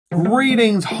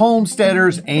Greetings,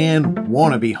 homesteaders and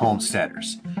wannabe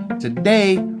homesteaders.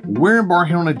 Today, we're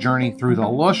embarking on a journey through the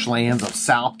lush lands of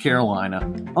South Carolina,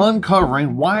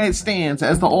 uncovering why it stands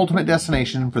as the ultimate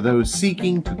destination for those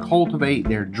seeking to cultivate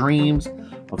their dreams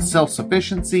of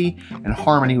self-sufficiency and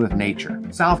harmony with nature.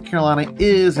 South Carolina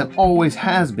is and always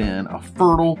has been a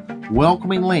fertile,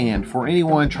 welcoming land for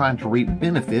anyone trying to reap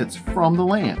benefits from the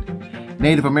land.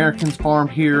 Native Americans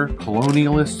farmed here,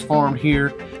 colonialists farmed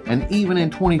here, and even in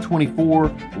 2024,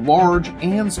 large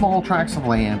and small tracts of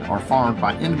land are farmed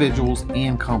by individuals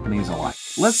and companies alike.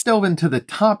 Let's delve into the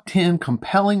top 10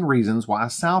 compelling reasons why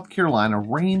South Carolina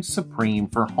reigns supreme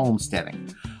for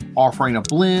homesteading, offering a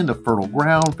blend of fertile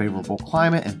ground, favorable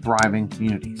climate, and thriving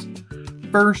communities.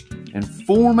 First and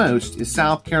foremost is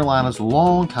South Carolina's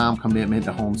long-time commitment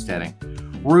to homesteading.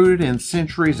 Rooted in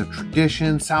centuries of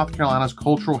tradition, South Carolina's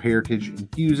cultural heritage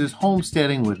infuses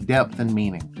homesteading with depth and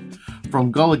meaning.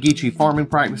 From Gullah Geechee farming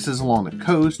practices along the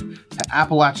coast to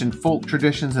Appalachian folk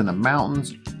traditions in the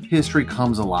mountains, history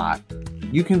comes alive.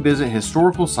 You can visit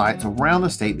historical sites around the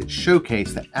state that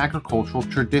showcase the agricultural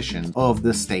tradition of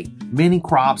the state. Many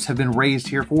crops have been raised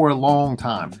here for a long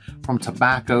time, from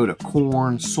tobacco to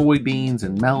corn, soybeans,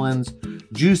 and melons.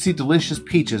 Juicy, delicious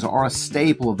peaches are a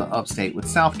staple of the upstate, with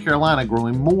South Carolina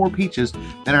growing more peaches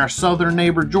than our southern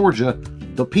neighbor Georgia,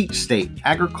 the Peach State.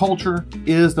 Agriculture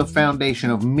is the foundation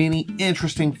of many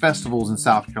interesting festivals in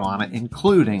South Carolina,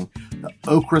 including the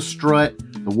Okra Strut,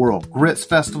 the World Grits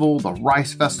Festival, the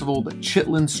Rice Festival, the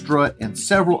Chitlin Strut, and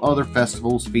several other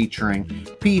festivals featuring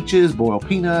peaches, boiled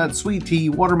peanuts, sweet tea,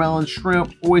 watermelon,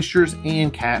 shrimp, oysters,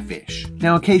 and catfish.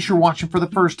 Now, in case you're watching for the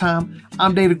first time,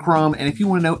 I'm David Crum, and if you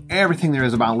want to know everything there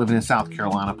is about living in South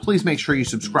Carolina, please make sure you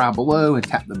subscribe below and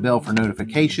tap the bell for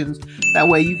notifications. That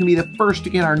way you can be the first to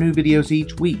get our new videos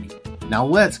each week. Now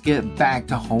let's get back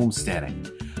to homesteading.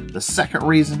 The second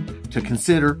reason to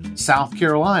consider South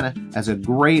Carolina as a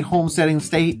great homesteading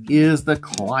state is the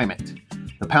climate.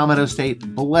 The Palmetto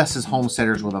State blesses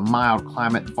homesteaders with a mild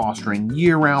climate, fostering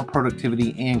year-round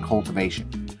productivity and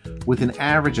cultivation. With an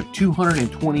average of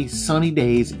 220 sunny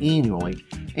days annually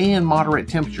and moderate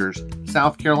temperatures,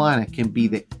 South Carolina can be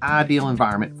the ideal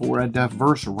environment for a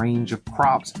diverse range of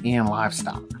crops and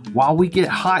livestock. While we get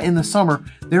hot in the summer,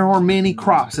 there are many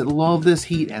crops that love this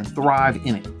heat and thrive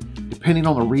in it. Depending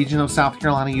on the region of South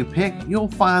Carolina you pick,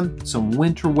 you'll find some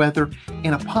winter weather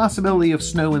and a possibility of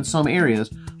snow in some areas,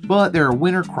 but there are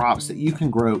winter crops that you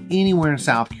can grow anywhere in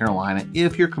South Carolina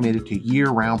if you're committed to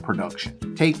year-round production.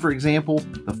 Take, for example,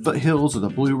 the foothills of the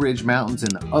Blue Ridge Mountains in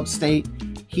the upstate.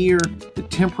 Here, the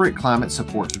temperate climate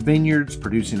supports vineyards,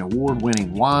 producing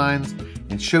award-winning wines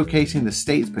and showcasing the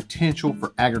state's potential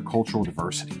for agricultural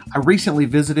diversity. I recently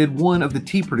visited one of the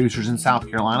tea producers in South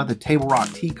Carolina, the Table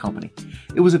Rock Tea Company.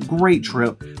 It was a great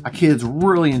trip. My kids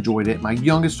really enjoyed it. My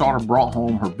youngest daughter brought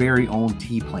home her very own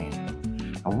tea plant.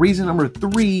 Now, reason number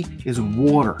 3 is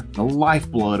water, the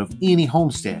lifeblood of any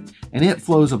homestead, and it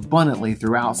flows abundantly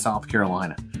throughout South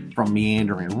Carolina. From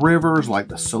meandering rivers like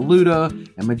the Saluda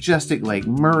and majestic Lake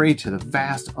Murray to the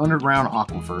vast underground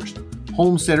aquifers,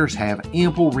 homesteaders have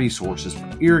ample resources for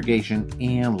irrigation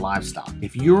and livestock.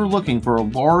 If you're looking for a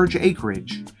large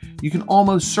acreage, you can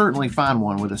almost certainly find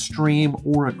one with a stream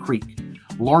or a creek.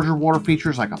 Larger water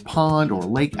features like a pond or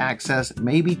lake access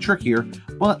may be trickier,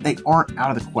 but they aren't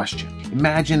out of the question.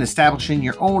 Imagine establishing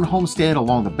your own homestead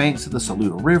along the banks of the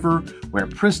Saluda River, where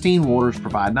pristine waters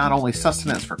provide not only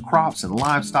sustenance for crops and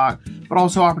livestock, but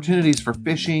also opportunities for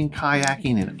fishing,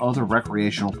 kayaking, and other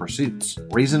recreational pursuits.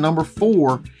 Reason number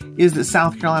 4 is that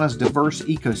South Carolina's diverse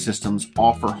ecosystems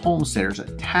offer homesteaders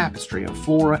a tapestry of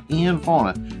flora and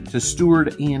fauna to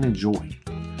steward and enjoy.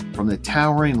 From the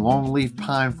towering longleaf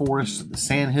pine forests of the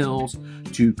sandhills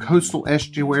to coastal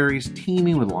estuaries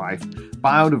teeming with life,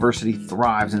 biodiversity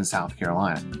thrives in South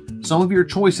Carolina. Some of your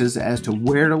choices as to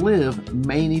where to live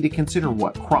may need to consider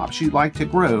what crops you'd like to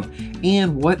grow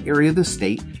and what area of the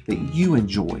state that you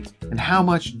enjoy, and how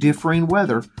much differing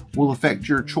weather will affect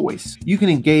your choice. You can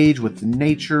engage with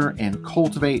nature and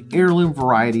cultivate heirloom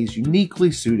varieties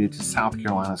uniquely suited to South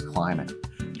Carolina's climate.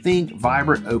 Think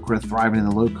vibrant okra thriving in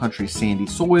the low country sandy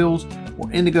soils,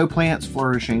 or indigo plants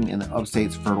flourishing in the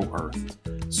upstate's fertile earth.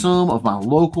 Some of my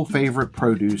local favorite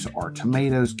produce are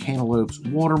tomatoes, cantaloupes,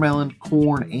 watermelon,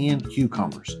 corn, and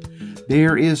cucumbers.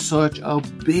 There is such a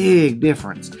big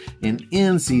difference in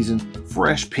in-season,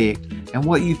 fresh picked, and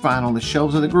what you find on the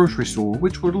shelves of the grocery store,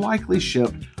 which were likely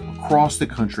shipped across the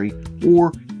country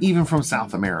or even from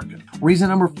South America. Reason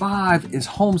number 5 is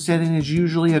homesteading is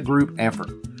usually a group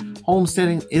effort.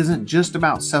 Homesteading isn't just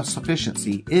about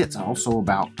self-sufficiency, it's also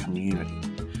about community.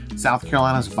 South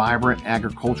Carolina's vibrant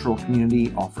agricultural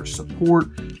community offers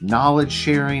support, knowledge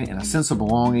sharing, and a sense of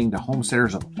belonging to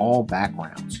homesteaders of all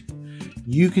backgrounds.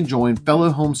 You can join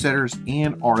fellow homesteaders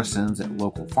and artisans at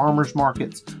local farmers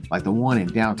markets like the one in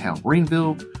downtown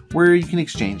Greenville, where you can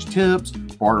exchange tips,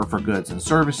 barter for goods and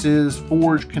services,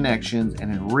 forge connections,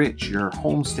 and enrich your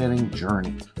homesteading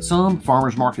journey. Some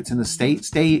farmers markets in the state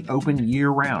stay open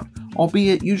year-round,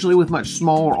 albeit usually with much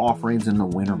smaller offerings in the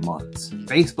winter months.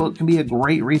 Facebook can be a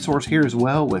great resource here as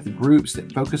well, with groups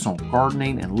that focus on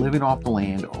gardening and living off the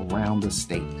land around the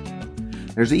state.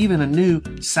 There's even a new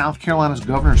South Carolina's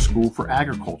Governor's School for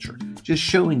Agriculture, just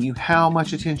showing you how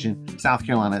much attention South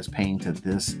Carolina is paying to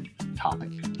this topic.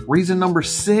 Reason number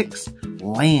 6,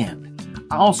 land.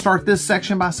 I'll start this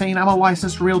section by saying I'm a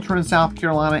licensed realtor in South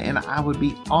Carolina, and I would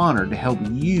be honored to help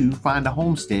you find a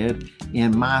homestead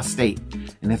in my state.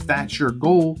 And if that's your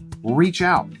goal, reach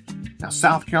out. Now,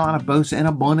 South Carolina boasts an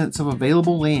abundance of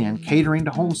available land catering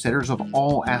to homesteaders of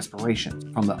all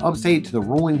aspirations. From the upstate to the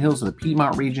rolling hills of the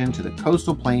Piedmont region to the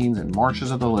coastal plains and marshes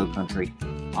of the Lowcountry,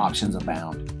 options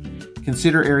abound.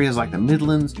 Consider areas like the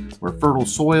Midlands, where fertile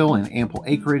soil and ample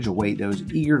acreage await those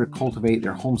eager to cultivate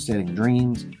their homesteading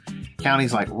dreams.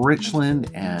 Counties like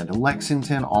Richland and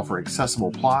Lexington offer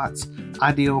accessible plots,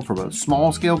 ideal for both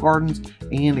small-scale gardens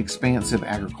and expansive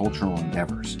agricultural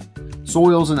endeavors.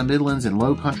 Soils in the Midlands and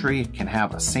Lowcountry can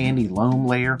have a sandy loam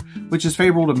layer, which is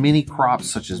favorable to many crops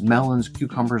such as melons,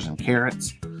 cucumbers, and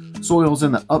carrots. Soils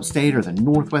in the upstate or the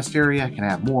northwest area can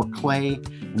have more clay,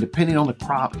 and depending on the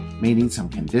crop, may need some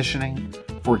conditioning.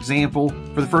 For example,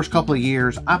 for the first couple of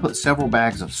years, I put several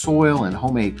bags of soil and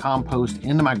homemade compost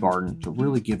into my garden to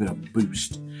really give it a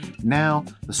boost. Now,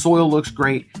 the soil looks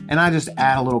great, and I just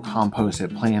add a little compost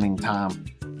at planting time.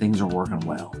 Things are working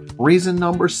well. Reason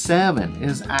number 7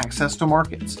 is access to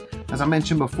markets. As I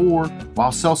mentioned before,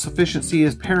 while self-sufficiency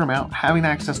is paramount, having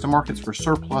access to markets for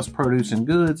surplus produce and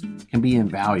goods can be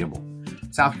invaluable.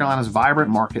 South Carolina's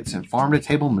vibrant markets and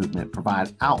farm-to-table movement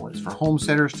provide outlets for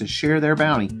homesteaders to share their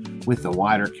bounty with the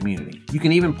wider community. You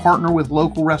can even partner with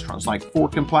local restaurants like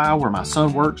Fork and Plow, where my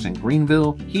son works, in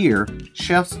Greenville. Here,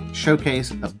 chefs showcase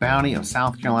the bounty of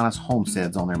South Carolina's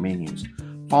homesteads on their menus,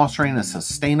 fostering a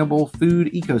sustainable food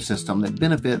ecosystem that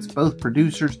benefits both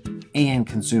producers and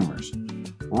consumers.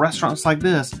 Restaurants like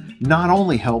this not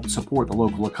only help support the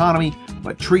local economy,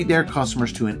 but treat their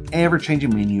customers to an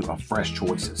ever-changing menu of fresh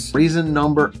choices. Reason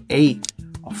number 8,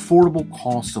 affordable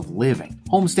cost of living.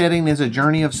 Homesteading is a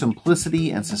journey of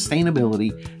simplicity and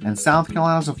sustainability, and South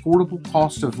Carolina's affordable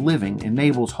cost of living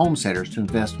enables homesteaders to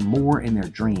invest more in their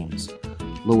dreams.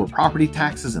 Lower property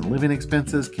taxes and living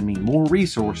expenses can mean more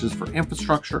resources for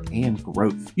infrastructure and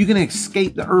growth. You can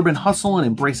escape the urban hustle and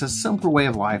embrace a simpler way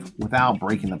of life without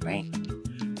breaking the bank.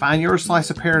 Find your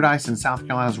slice of paradise in South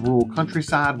Carolina's rural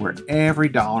countryside, where every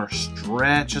dollar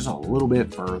stretches a little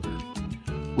bit further.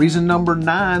 Reason number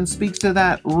 9 speaks to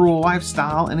that rural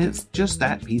lifestyle, and it's just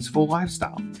that peaceful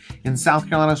lifestyle. In South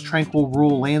Carolina's tranquil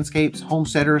rural landscapes,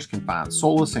 homesteaders can find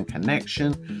solace and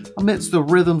connection amidst the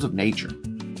rhythms of nature.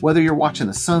 Whether you're watching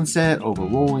the sunset over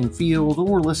rolling fields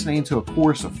or listening to a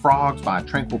chorus of frogs by a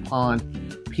tranquil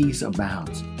pond, peace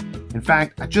abounds. In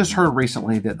fact, I just heard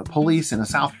recently that the police in a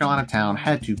South Carolina town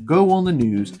had to go on the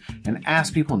news and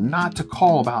ask people not to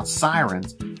call about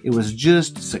sirens. It was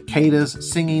just cicadas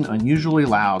singing unusually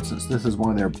loud, since this is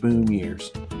one of their boom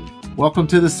years. Welcome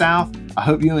to the South. I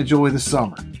hope you enjoy the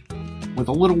summer. With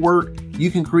a little work, you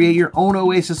can create your own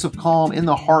oasis of calm in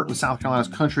the heart of South Carolina's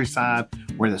countryside,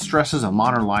 where the stresses of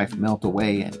modern life melt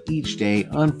away and each day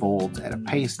unfolds at a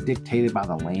pace dictated by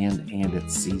the land and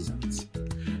its seasons.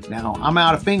 Now, I'm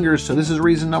out of fingers, so this is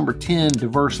reason number 10,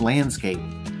 diverse landscape.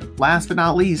 Last but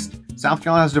not least, South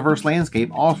Carolina's diverse landscape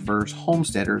offers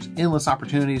homesteaders endless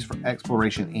opportunities for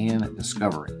exploration and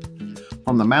discovery.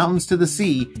 From the mountains to the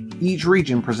sea, each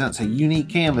region presents a unique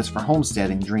canvas for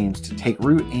homesteading dreams to take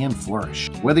root and flourish.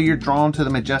 Whether you're drawn to the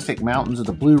majestic mountains of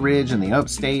the Blue Ridge in the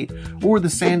upstate or the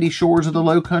sandy shores of the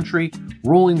Lowcountry,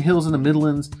 rolling hills in the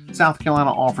Midlands, South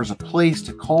Carolina offers a place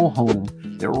to call home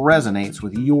that resonates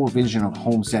with your vision of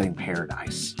homesteading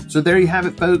paradise. So there you have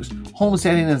it, folks.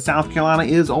 Homesteading in South Carolina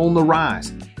is on the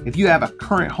rise. If you have a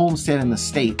current homestead in the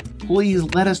state, please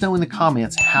let us know in the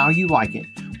comments how you like it,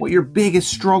 what your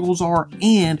biggest struggles are,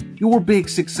 and your big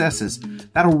successes.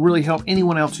 That'll really help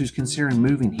anyone else who's considering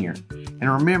moving here.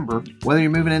 And remember, whether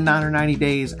you're moving in 9 or 90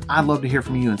 days, I'd love to hear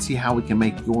from you and see how we can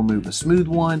make your move a smooth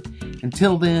one.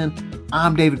 Until then,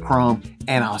 I'm David Crum,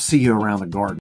 and I'll see you around the garden.